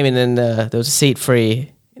person came in, and there was a seat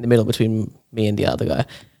free in the middle between me and the other guy,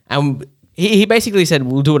 and he basically said,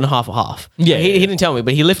 "We'll do it in half a half." Yeah, he yeah. didn't tell me,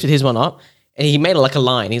 but he lifted his one up. And he made it like a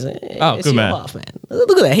line. He's like, Oh, it's good your man. half, man.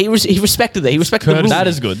 Look at that. He respected that. He respected the rules. That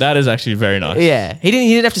is good. That is actually very nice. Yeah. He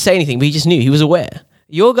didn't have to say anything, but he just knew. He was aware.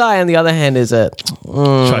 Your guy, on the other hand, is a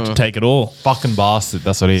Tried to take it all. fucking bastard.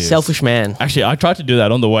 That's what he is. selfish man. Actually, I tried to do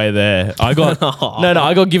that on the way there. I got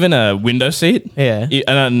I got given a window seat. Yeah. And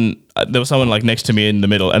then there was someone like next to me in the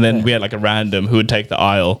middle, and then we had like a random who would take the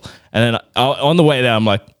aisle. And then on the way there, I'm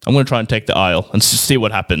like, I'm gonna try and take the aisle and see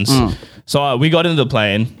what happens. So we got into the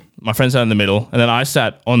plane. my friend sat in the middle, and then I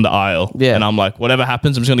sat on the aisle. Yeah. And I'm like, whatever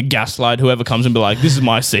happens, I'm just going to gaslight whoever comes and be like, this is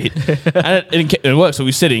my seat. And it works. So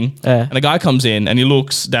we're sitting, and a guy comes in, and he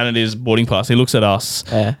looks down at his boarding pass. He looks at us,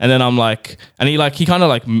 and then I'm like, and he kind of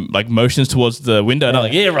like motions towards the window, and I'm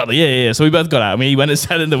like, yeah, brother, yeah. So we both got out. I mean, he went and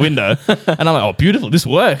sat in the window, and I'm like, oh, beautiful, this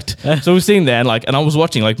worked. So we're sitting there, and I was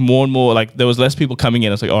watching like more and more, like there was less people coming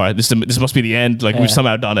in. I was like, all right, this must be the end. Like we've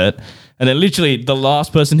somehow done it. And then literally the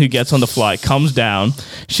last person who gets on the flight comes down.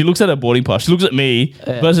 She looks at her boarding pass. She looks at me,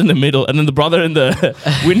 person in the middle, and then the brother in the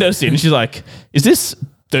window seat. And she's like, is this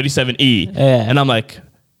 37E? And I'm like,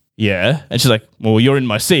 yeah. And she's like, well, you're in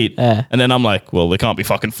my seat. And then I'm like, well, there can't be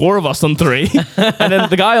fucking 4 of us on 3. And then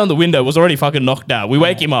the guy on the window was already fucking knocked out. We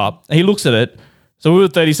wake him up, and he looks at it. So we were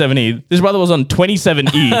 37E. This brother was on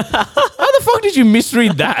 27E. How the fuck did you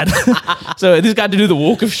misread that? So this guy had to do the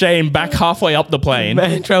walk of shame back halfway up the plane.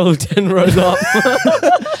 Man, travel 10 rows up.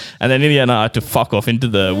 And then in the end, I had to fuck off into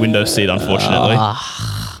the window seat, unfortunately.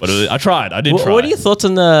 But I tried. I did try. What are your thoughts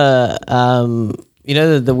on the,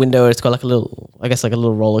 the window? It's got like a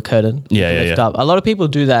little roller curtain. Yeah. Up. A lot of people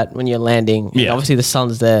do that when you're landing. Yeah. Obviously, the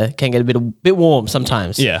sun's there. Can get a bit warm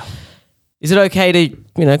sometimes. Yeah. Is it okay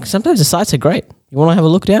to, sometimes the sights are great. You want to have a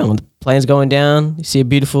look down when the plane's going down. You see a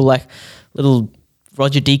beautiful, like, little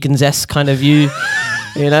Roger Deakins-esque kind of view,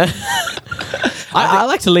 I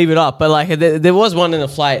like to leave it up, but like there was one in the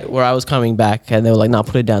flight where I was coming back and they were like, "No,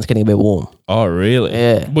 put it down. It's getting a bit warm." Oh, really?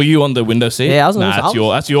 Yeah. Were you on the window seat? Yeah, I was on the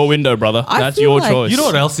That's your window, brother. That's feel your like- choice. You know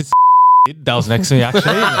what else is that was next to me, actually?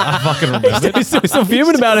 I fucking remember. He's still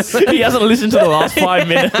fuming about it. He hasn't listened to the last 5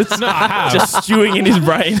 minutes. No, I have. Just stewing in his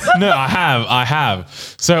brain. No, I have.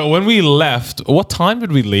 So when we left, what time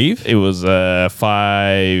did we leave? It was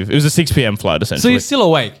 5. It was a 6 p.m. flight, So essentially. you're still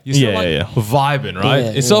awake. You're still Yeah. vibing, right?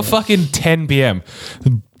 Yeah, It's not fucking 10 p.m.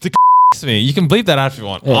 The to me, you can bleep that out if you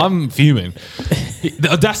want. I'm fuming. The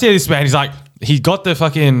audacity of this man, he got the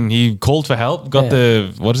fucking, he called for help, got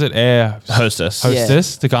the, what is it, air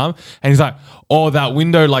Hostess. to come. And he's like, oh, that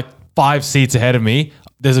window like 5 seats ahead of me,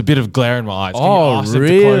 there's a bit of glare in my eyes. Can you Oh, ask them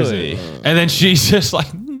to close really? it? And then she's just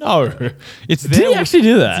like, no, it's Did there. he actually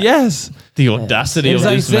do that? Yes. The audacity of It's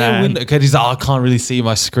like, this it's their man. window. Because he's like, I can't really see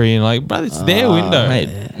my screen. Like, brother, it's their window. Mate,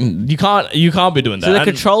 you can't be doing that. So the And-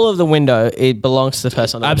 control of the window, it belongs to the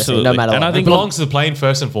person on the window seat, Absolutely. no matter And what. I It think belongs to the plane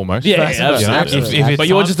first and foremost. Yeah, First and foremost. absolutely. Absolutely. But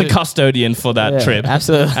you're time just the to- custodian for that Yeah, trip.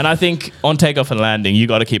 absolutely. And I think on takeoff and landing, you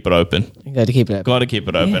got to keep it open. You got to keep it up. Got to keep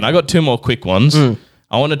it open. I got 2 more quick ones.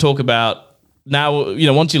 I want to talk about now,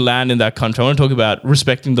 once you land in that country, I want to talk about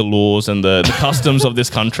respecting the laws and the customs of this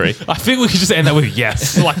country. I think we could just end that with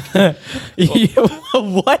yes. Like,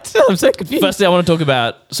 What? I'm so confused. Firstly, I want to talk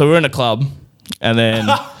about, so we're in a club and then,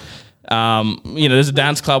 there's a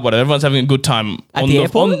dance club, whatever. Everyone's having a good time. At the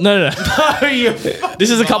airport? No. This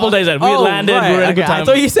is a couple of days out. We landed, we were in a good time. I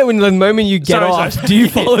thought you said when the moment you get Sorry, off, sorry. do you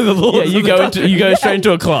follow the laws? Yeah, of you the go country? straight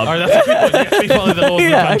into a club. oh, that's a good one. Yes, we follow the laws of the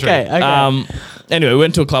Yeah, country. okay. Anyway, we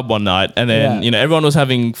went to a club one night and then, Yeah. everyone was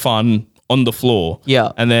having fun on the floor.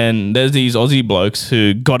 Yeah. And then there's these Aussie blokes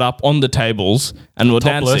who got up on the tables and were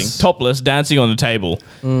topless, dancing on the table.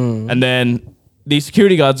 And then these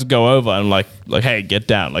security guards go over and like, hey, get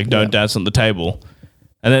down. Like, don't dance on the table.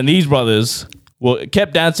 And then these brothers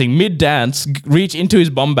kept dancing mid-dance, reach into his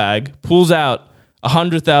bum bag, pulls out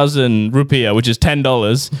 100,000 rupiah, which is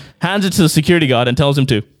 $10, hands it to the security guard and tells him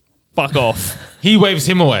to fuck off. He waves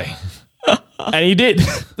him away. And he did.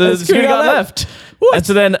 The security guard left. And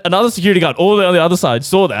so then another security guard all the way on the other side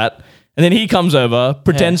saw that. And then he comes over,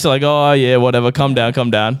 pretends to like, oh yeah, whatever, come down.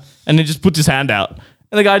 And then just puts his hand out.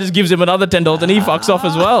 And the guy just gives him another $10 and he fucks off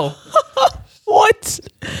as well. What?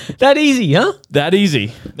 That easy, huh? That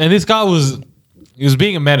easy. And this guy was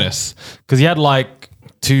being a menace because he had like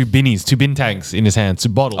 2 bin tanks in his hands, 2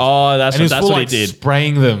 bottles. Oh, that's and what he did.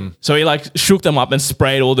 Spraying them. So he like shook them up and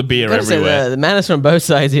sprayed all the beer Gotta say, everywhere. the manners from both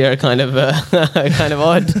sides here are kind of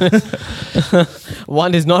odd.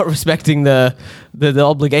 One is not respecting the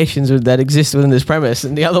obligations that exist within this premise,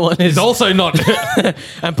 and the other one is It's also not.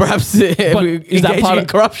 and perhaps engaging in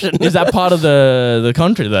corruption. Is that part of the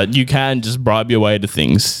country that you can just bribe your way to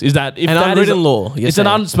things? Is that if An that unwritten is, law, you're It's an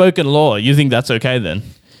saying? unspoken law. You think that's okay then?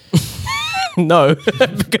 No,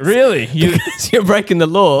 Really? you're breaking the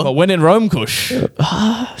law. But when in Rome, Kush.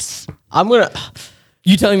 I'm gonna.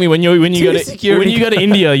 You telling me when you go to Security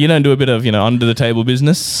India, you don't do a bit of under the table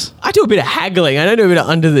business? I do a bit of haggling. I don't do a bit of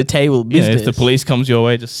under the table Yeah, business. if the police comes your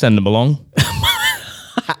way, just send them along.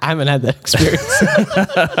 I haven't had that experience.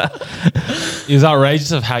 It was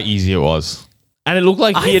outrageous of how easy it was. And it looked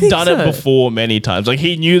like I he had think done so. it before many times. Like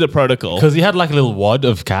he knew the protocol. Because he had like a little wad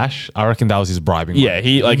of cash. I reckon that was his bribing. Yeah, money.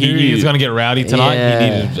 he knew he was going to get rowdy tonight. Yeah. He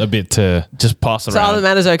needed a bit to. just pass So other around.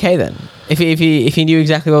 matters okay then? If he knew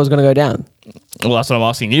exactly what was going to go down. Well, that's what I'm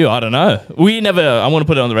asking you. I don't know. We never. I want to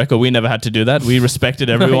put it on the record. We never had to do that. We respected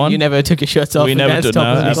everyone. You never took your shirts off. We and never danced did, top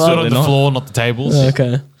no, of the He club? stood on the not. floor, not the tables.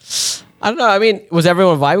 Okay. I don't know. I mean, was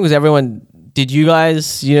everyone vibing? Was everyone? Did you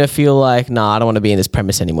guys, feel like, nah, I don't want to be in this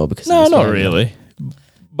premise anymore because of No, this not behavior? really.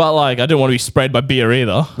 But like, I didn't want to be sprayed by beer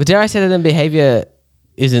either. But dare I say that then behavior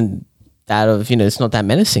isn't that of it's not that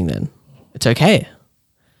menacing. Then it's okay.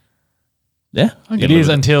 Yeah, I get It is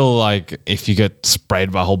it. until like if you get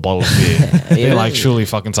sprayed by a whole bottle of beer, Yeah. you're like, surely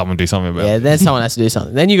fucking someone do something about Yeah, it. then someone has to do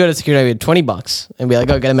something. Then you go to security with $20 and be like,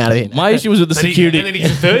 "Go get him out of here." My issue was with the security. And then he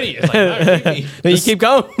gets 30. It's like, no, really? Then you keep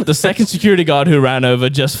going. The second security guard who ran over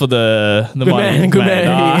just for the Good money. man, good man,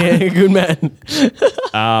 Ah. yeah, good man.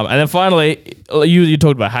 And then finally, you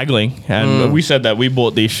talked about haggling, and we said that we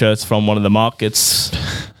bought these shirts from one of the markets.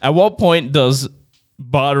 At what point does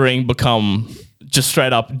bartering become just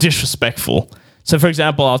straight up disrespectful? So, for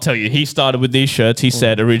example, I'll tell you, he started with these shirts. He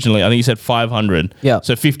said originally, I think he said $500. Yeah.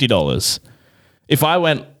 So $50. If I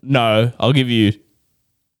went, no, I'll give you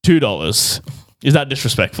 $2. Is that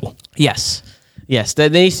disrespectful? Yes. There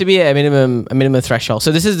needs to be a minimum threshold.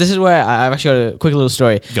 So this is where I've actually got a quick little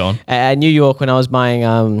story. Go on. At New York, when I was buying,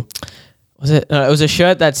 it was a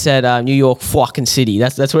shirt that said New York fucking city.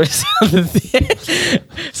 That's what it said.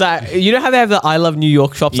 So you know how they have the I love New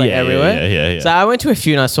York shops like Yeah, everywhere? yeah. So I went to a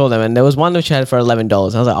few and I saw them, and there was one which I had for $11. And I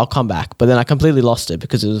was like, I'll come back, but then I completely lost it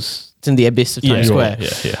because it's in the abyss of Times Square.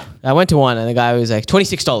 Yeah. I went to one and the guy was like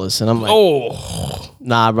 $26, and I'm like, Oh.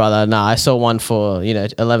 nah, brother, nah. I saw one for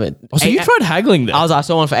 11. So you tried haggling there? I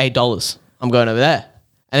saw one for $8. I'm going over there,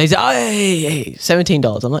 and he's like, oh, hey,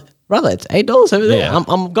 $17. I'm like, brother, it's $8 over there. Yeah.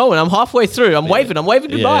 I'm going. I'm halfway through. I'm waving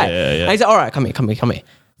goodbye. Yeah. And he's like, all right, come here.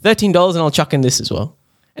 $13, and I'll chuck in this as well.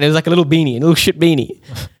 And it was like a little beanie, a little shit beanie.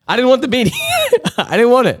 I didn't want the beanie. I didn't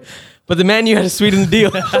want it. But the man knew how to sweeten the deal.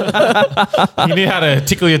 You knew how to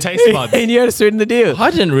tickle your taste buds. He knew how to sweeten the deal. I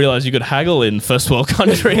didn't realize you could haggle in first world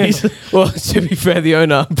countries. Well, to be fair, the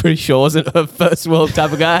owner, I'm pretty sure, wasn't a first world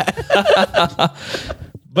type of guy.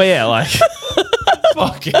 But yeah, like,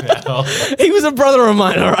 Fucking hell. He was a brother of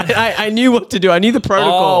mine, all right? I knew what to do. I knew the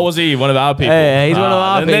protocol. oh, was he one of our people? Yeah, he's one of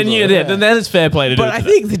our and then people, you did. yeah. Then it's fair play to do But it. I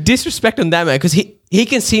think the disrespect on that man, because he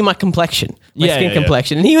can see my complexion, my Yeah, skin yeah, yeah.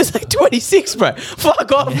 complexion, and he was like 26, bro. Fuck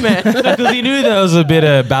off, man. Because he knew there was a bit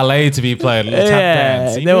of ballet to be played, a little tap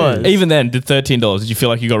dance. He there knew. was. Even then, did $13? Did you feel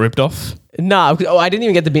like you got ripped off? Nah, I didn't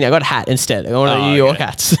even get the beanie. I got a hat instead. I wanted Oh, New York okay.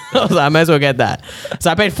 hats. I was like, I might as well get that. So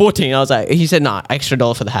I paid $14. I was like, he said, nah, extra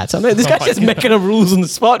 $1 for the hats. I'm like, this guy's just making up rules on the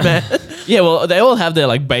spot, man. Yeah, well, they all have their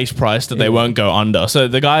like base price that they won't go under. So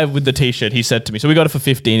the guy with the t-shirt, he said to me, so we got it for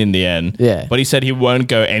 15 in the end. Yeah. But he said he won't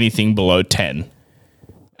go anything below 10.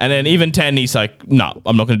 And then even 10, he's like, no,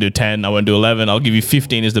 I'm not going to do 10. I won't do 11. I'll give you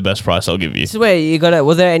 15 is the best price I'll give you. This is where you got it.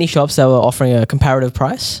 Were there any shops that were offering a comparative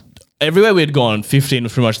price? Everywhere we had gone, 15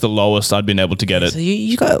 was pretty much the lowest I'd been able to get it. So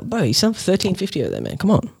you got, bro, you sell $13.50 over there, man. Come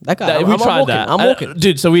on. That guy, We tried that. I'm walking.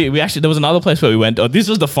 Dude, so we actually, there was another place where we went. Oh, this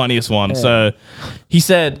was the funniest one. So he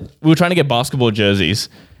said, we were trying to get basketball jerseys.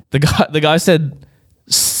 The guy said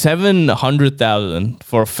 700,000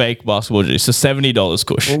 for a fake basketball jersey. So $70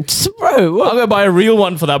 kush. Bro, what? I'm going to buy a real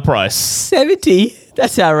one for that price. 70?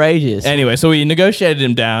 That's outrageous. Anyway, so we negotiated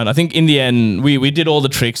him down. I think in the end, we did all the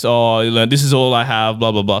tricks. Oh, you know, this is all I have,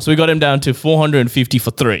 blah, blah, blah. So we got him down to 450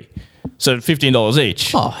 for 3. So $15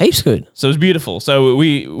 each. Oh, heaps good. So it was beautiful. So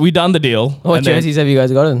we done the deal. What and then- jerseys have you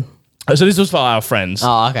guys gotten? So this was for our friends.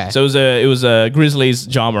 Oh, okay. So it was a Grizzlies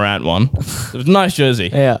Ja Morant one. It was a nice jersey.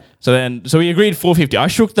 Yeah. So we agreed 450. I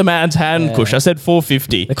shook the man's hand, Kush. I said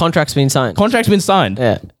 450. The contract's been signed. Contract's been signed.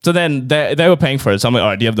 Yeah. So then they were paying for it. So I'm like, all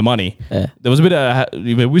right, do you have the money? Yeah. There was a bit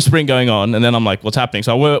of whispering going on, and then I'm like, what's happening?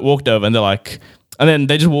 So I walked over, and they're like, and then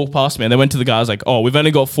they just walked past me, and they went to the guys like, oh, we've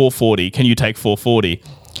only got 440. Can you take 440?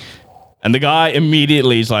 And the guy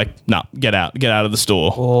immediately is like, nah, get out of the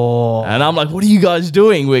store. Oh. And I'm like, what are you guys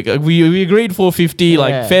doing? We agreed 450, Yeah.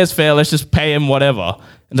 like fair's fair, let's just pay him whatever.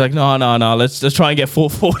 And they're like, no, let's try and get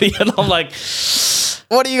 440. And I'm like,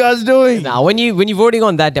 what are you guys doing? Now, when you've already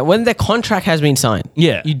gone that down, when the contract has been signed,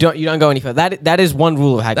 Yeah. you don't go any further. That is one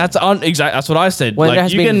rule of haggling. That's what I said. When there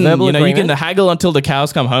has you been can, verbal you can agreement- haggle until the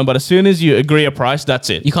cows come home, but as soon as you agree a price, that's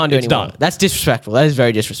it. You can't do it's anymore. done. That's disrespectful. That is very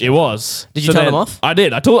It disrespectful. was. Did you tell then them off? I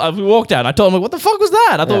did. We walked out. I told them, like, what the fuck was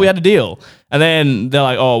that? I thought we had a deal. And then they're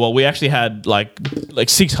like, oh, well, we actually had like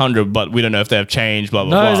 600, but we don't know if they have changed, blah,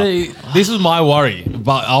 blah, No, blah. this was my worry.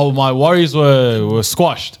 But my worries were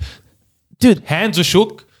squashed. Dude. Hands were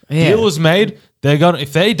shook. Yeah. Deal was made.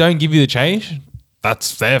 if they don't give you the change,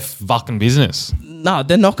 that's their fucking business. No,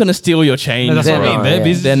 they're not going to steal your change. No, that's what I mean. not, Their yeah.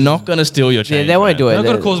 business. They're not going to steal your change. they won't do it. They're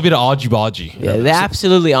going to cause a bit of argy-bargy. Yeah, they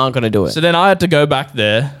absolutely aren't going to do it. So then I had to go back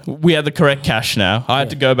there. We had the correct cash now. I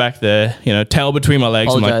had to go back there, tail between my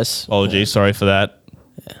legs. Apologise. Apologies, sorry for that.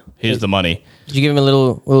 Here's the money. Did you give him a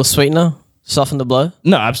little sweetener? Soften the blow?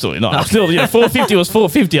 No, absolutely not. Still, 450 was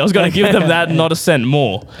 450. I was going to give them that, not a cent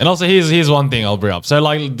more. And also, here's one thing I'll bring up. So,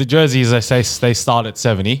 like the jerseys, they say they start at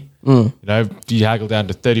 70. You haggle down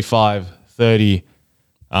to 35, 30,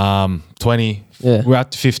 20. Yeah. We're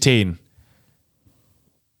up to 15.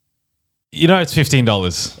 It's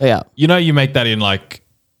 $15. Yeah. You make that in like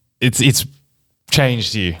it's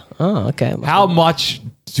changed you. Oh, okay. How much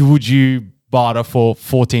would you barter for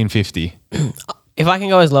 $14.50? If I can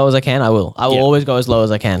go as low as I can, I will. I will always go as low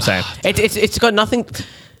as I can. Same. It's got nothing.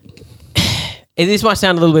 This might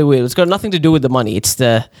sound a little bit weird. It's got nothing to do with the money. It's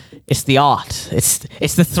the art. It's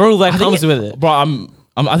the thrill that comes with it. Bro,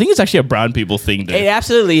 I think it's actually a brown people thing, dude. It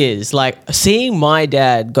absolutely is. Like seeing my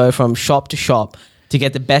dad go from shop to shop to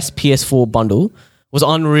get the best PS4 bundle was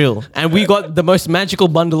unreal. And we got the most magical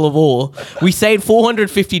bundle of all. We saved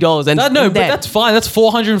 $450. And But that's fine. That's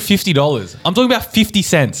 $450. I'm talking about 50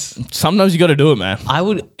 cents. Sometimes you got to do it, man. I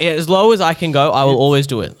would, as low as I can go, I will always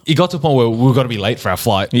do it. It got to a point where we were going to be late for our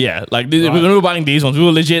flight. Yeah, like when we were buying these ones, we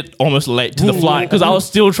were legit almost late to the flight because I was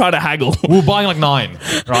still trying to haggle. We were buying like 9,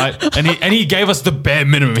 right? And he gave us the bare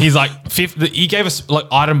minimum. He's like, he gave us like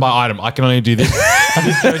item by item. I can only do this.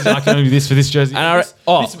 This jersey, I can only do this for this jersey. And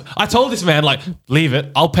I told this man, like, leave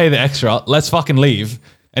it. I'll pay the extra. Let's fucking leave.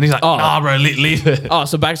 And he's like, nah, bro, leave it. Oh,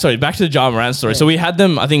 so back to the Ja Morant story. So we had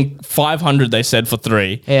them, I think 500 they said for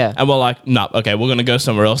 3. Yeah. And we're like, nah, okay, we're going to go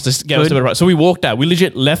somewhere else. Just get us a bit right. So we walked out. We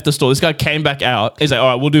legit left the store. This guy came back out. He's like, all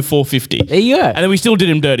right, we'll do 450. There you go. And then we still did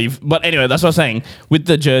him dirty. But anyway, that's what I'm saying. With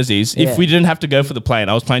the jerseys, if we didn't have to go for the plane,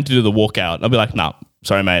 I was planning to do the walkout. I'd be like, nah,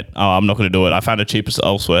 sorry, mate. Oh, I'm not going to do it. I found it cheapest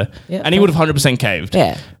elsewhere. Yeah, and he would have 100% caved.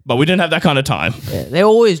 Yeah. But we didn't have that kind of time. Yeah, they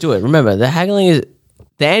always do it. Remember, the haggling is...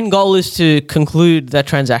 The end goal is to conclude that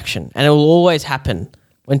transaction, and it will always happen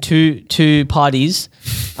when two parties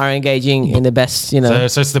are engaging in the best, So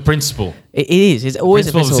it's the principle. It is. It's always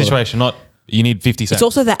Principle of the situation, not you need 50 cents. It's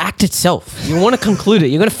also the act itself. You want to conclude it.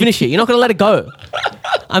 You're going to finish it. You're not going to let it go.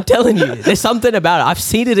 I'm telling you, there's something about it. I've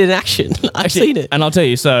seen it in action. I've seen it. And I'll tell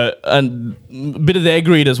you, so a bit of their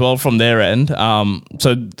greed as well from their end.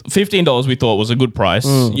 So $15 we thought was a good price.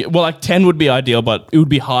 Well, like 10 would be ideal, but it would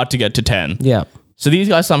be hard to get to 10. Yeah. So these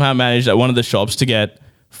guys somehow managed at one of the shops to get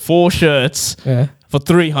 4 shirts for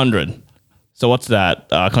 $300. So what's that?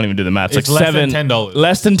 I can't even do the maths. It's like less than $10.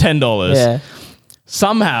 Less than $10. Yeah.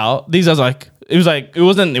 Somehow these guys it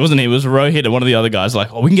wasn't he, it was Rohit and one of the other guys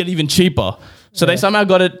like, oh, we can get it even cheaper. So they somehow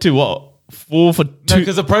got it to what? 4 for 2. No,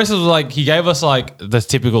 because the process was like, he gave us like the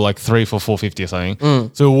typical like 3 for $4.50 or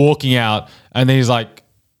something. So we're walking out and then he's like,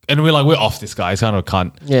 and we're like, we're off this guy. He's kind of a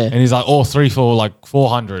cunt. Yeah. And he's like, 3 for like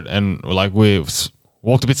 $400. And we're like, we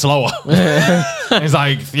walked a bit slower. And he's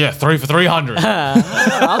like, 3 for $300.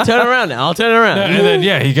 I'll turn around now. I'll turn around. And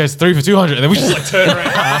then, he goes 3 for $200. And then we just like turn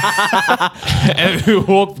around. And we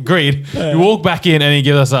walk back in and he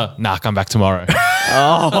gives us come back tomorrow.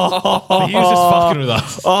 So he was just fucking with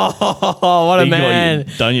us. Oh, what a man.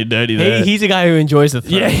 Done you dirty there. He's a guy who enjoys the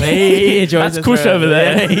thrill. Yeah. He enjoys That's Kush over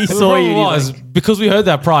there. Yeah, he The saw problem you. was, because we heard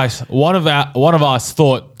that price, one of us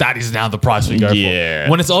thought that is now the price we go Yeah.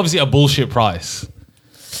 for. When it's obviously a bullshit price.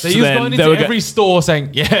 So he was then going they into were every store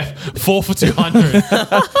saying, 4 for $200.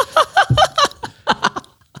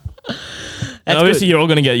 And obviously you're all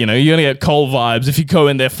going to get, you're going to get cold vibes. If you go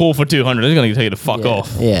in there 4 for $200, they're going to tell you to fuck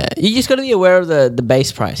off. Yeah. You just got to be aware of the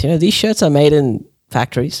base price. These shirts are made in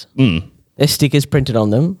factories. There's stickers printed on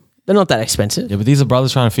them. They're not that expensive. Yeah, but these are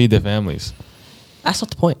brothers trying to feed their families. That's not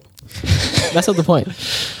the point. That's not the point.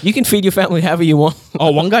 You can feed your family however you want.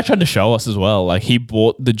 Oh, one guy tried to show us as well. Like he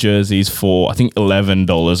bought the jerseys for, I think,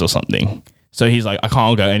 $11 or something. So he's like, I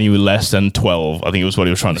can't go any less than 12. I think it was what he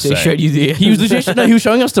was trying to say. He showed you the... He was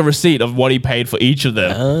showing us the receipt of what he paid for each of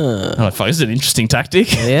them. I'm like, fuck, this is an interesting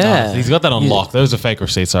tactic. Yeah. He's got that on lock. Those are fake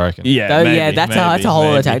receipts, I reckon. Yeah, maybe, that's a whole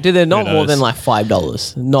other tactic. Dude, they're not Who more than knows? like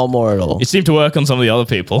 $5. Not more at all. It seemed to work on some of the other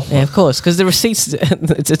people. Yeah, of course, because the receipts,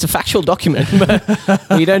 it's a factual document,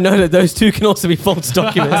 but you don't know that those two can also be false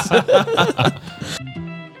documents.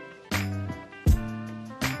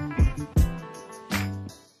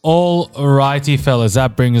 Alrighty, fellas,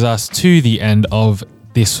 that brings us to the end of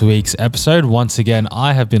this week's episode. Once again,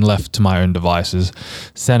 I have been left to my own devices.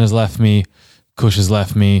 Sen has left me. Kush has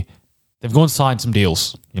left me. They've gone and signed some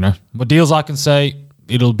deals, What deals I can say,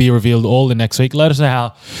 it'll be revealed all in next week. Let us know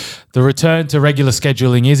how the return to regular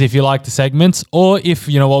scheduling is, if you like the segments, or if,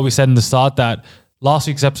 what we said in the start, that last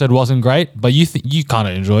week's episode wasn't great, but you kind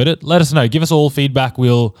of enjoyed it. Let us know. Give us all feedback.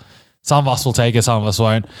 Some of us will take it, some of us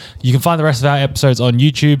won't. You can find the rest of our episodes on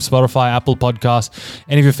YouTube, Spotify, Apple Podcasts,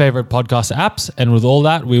 any of your favorite podcast apps. And with all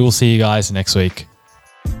that, we will see you guys next week.